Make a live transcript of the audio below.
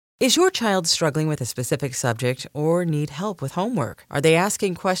Is your child struggling with a specific subject or need help with homework? Are they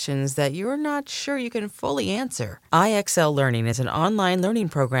asking questions that you're not sure you can fully answer? IXL Learning is an online learning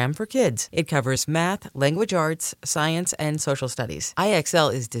program for kids. It covers math, language arts, science, and social studies.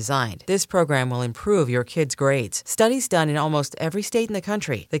 IXL is designed. This program will improve your kids' grades. Studies done in almost every state in the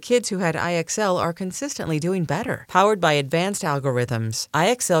country. The kids who had IXL are consistently doing better. Powered by advanced algorithms,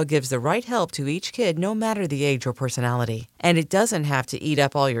 IXL gives the right help to each kid no matter the age or personality. And it doesn't have to eat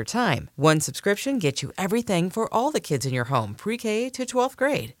up all your time. One subscription gets you everything for all the kids in your home, pre-K to 12th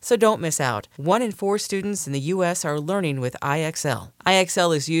grade. So don't miss out. 1 in 4 students in the U.S. are learning with IXL.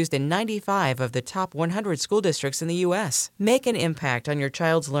 IXL is used in 95 of the top 100 school districts in the U.S. Make an impact on your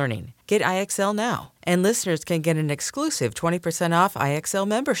child's learning. Get IXL now. And listeners can get an exclusive 20% off IXL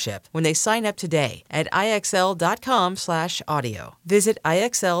membership when they sign up today at IXL.com/audio. Visit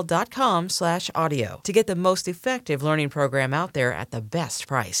IXL.com/audio to get the most effective learning program out there at the best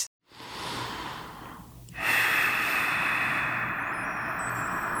price.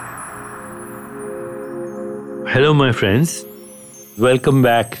 Hello, my friends. Welcome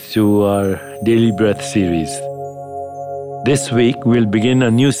back to our Daily Breath series. This week, we'll begin a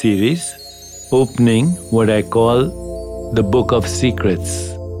new series, opening what I call the Book of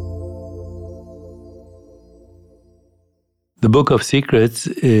Secrets. The Book of Secrets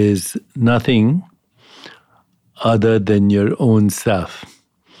is nothing other than your own self,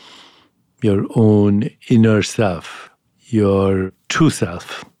 your own inner self, your true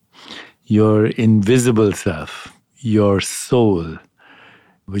self, your invisible self, your soul,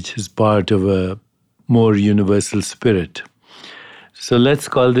 which is part of a more universal spirit. So let's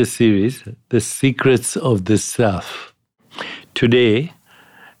call this series The Secrets of the Self. Today,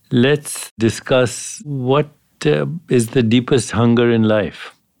 let's discuss what is the deepest hunger in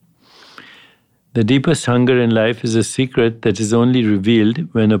life. The deepest hunger in life is a secret that is only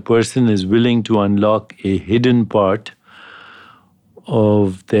revealed when a person is willing to unlock a hidden part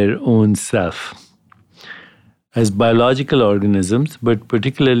of their own self. As biological organisms, but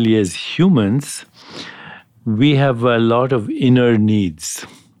particularly as humans, we have a lot of inner needs.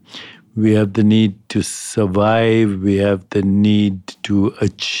 We have the need to survive. We have the need to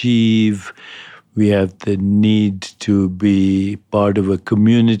achieve. We have the need to be part of a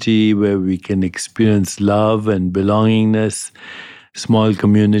community where we can experience love and belongingness. Small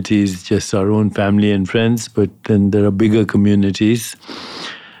communities, just our own family and friends, but then there are bigger communities,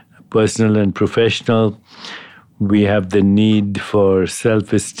 personal and professional. We have the need for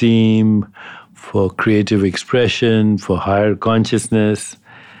self-esteem, for creative expression, for higher consciousness.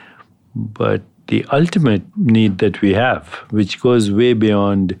 But the ultimate need that we have, which goes way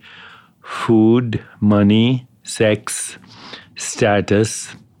beyond food, money, sex,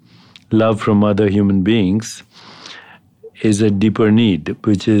 status, love from other human beings, is a deeper need,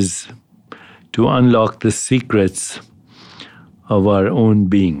 which is to unlock the secrets of our own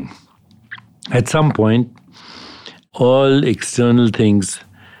being. At some point, all external things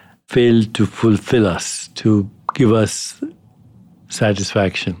fail to fulfill us, to give us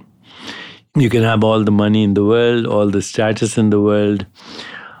satisfaction. You can have all the money in the world, all the status in the world,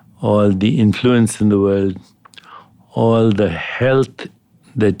 all the influence in the world, all the health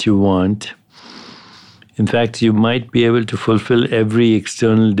that you want. In fact, you might be able to fulfill every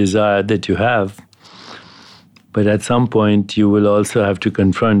external desire that you have, but at some point you will also have to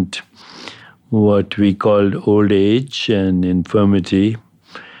confront what we call old age and infirmity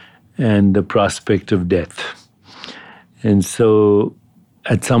and the prospect of death. And so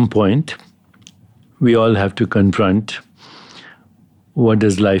at some point, we all have to confront, what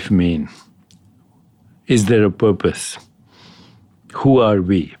does life mean? Is there a purpose? Who are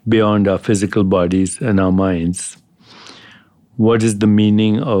we beyond our physical bodies and our minds? What is the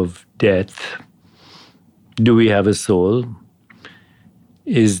meaning of death? Do we have a soul?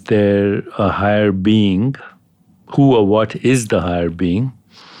 Is there a higher being? Who or what is the higher being?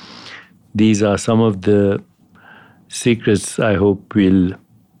 These are some of the secrets I hope we'll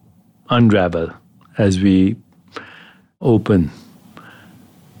unravel as we open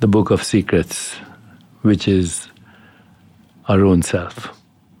the Book of Secrets, which is our own self.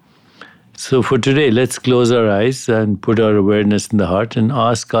 So for today, let's close our eyes and put our awareness in the heart and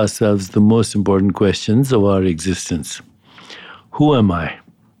ask ourselves the most important questions of our existence. Who am I?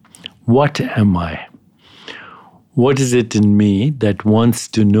 What am I? What is it in me that wants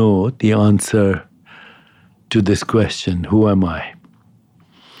to know the answer to this question, who am I?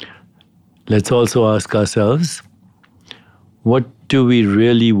 Let's also ask ourselves, what do we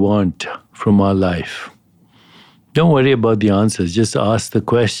really want from our life? Don't worry about the answers. Just ask the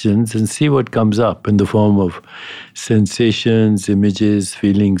questions and see what comes up in the form of sensations, images,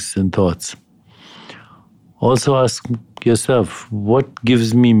 feelings, and thoughts. Also ask yourself, what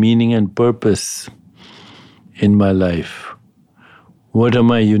gives me meaning and purpose in my life? What are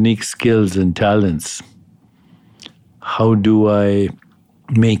my unique skills and talents? How do I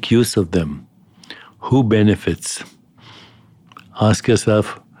make use of them? Who benefits? Ask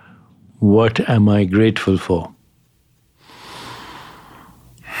yourself, what am I grateful for?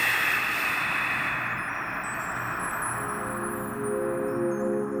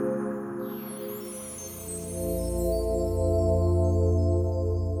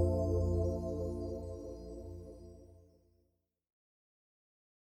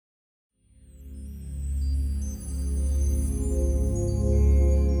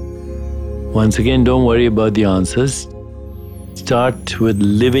 Once again, don't worry about the answers. Start with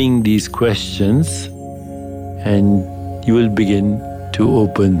living these questions, and you will begin to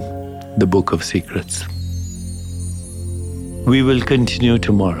open the Book of Secrets. We will continue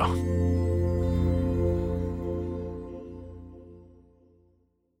tomorrow.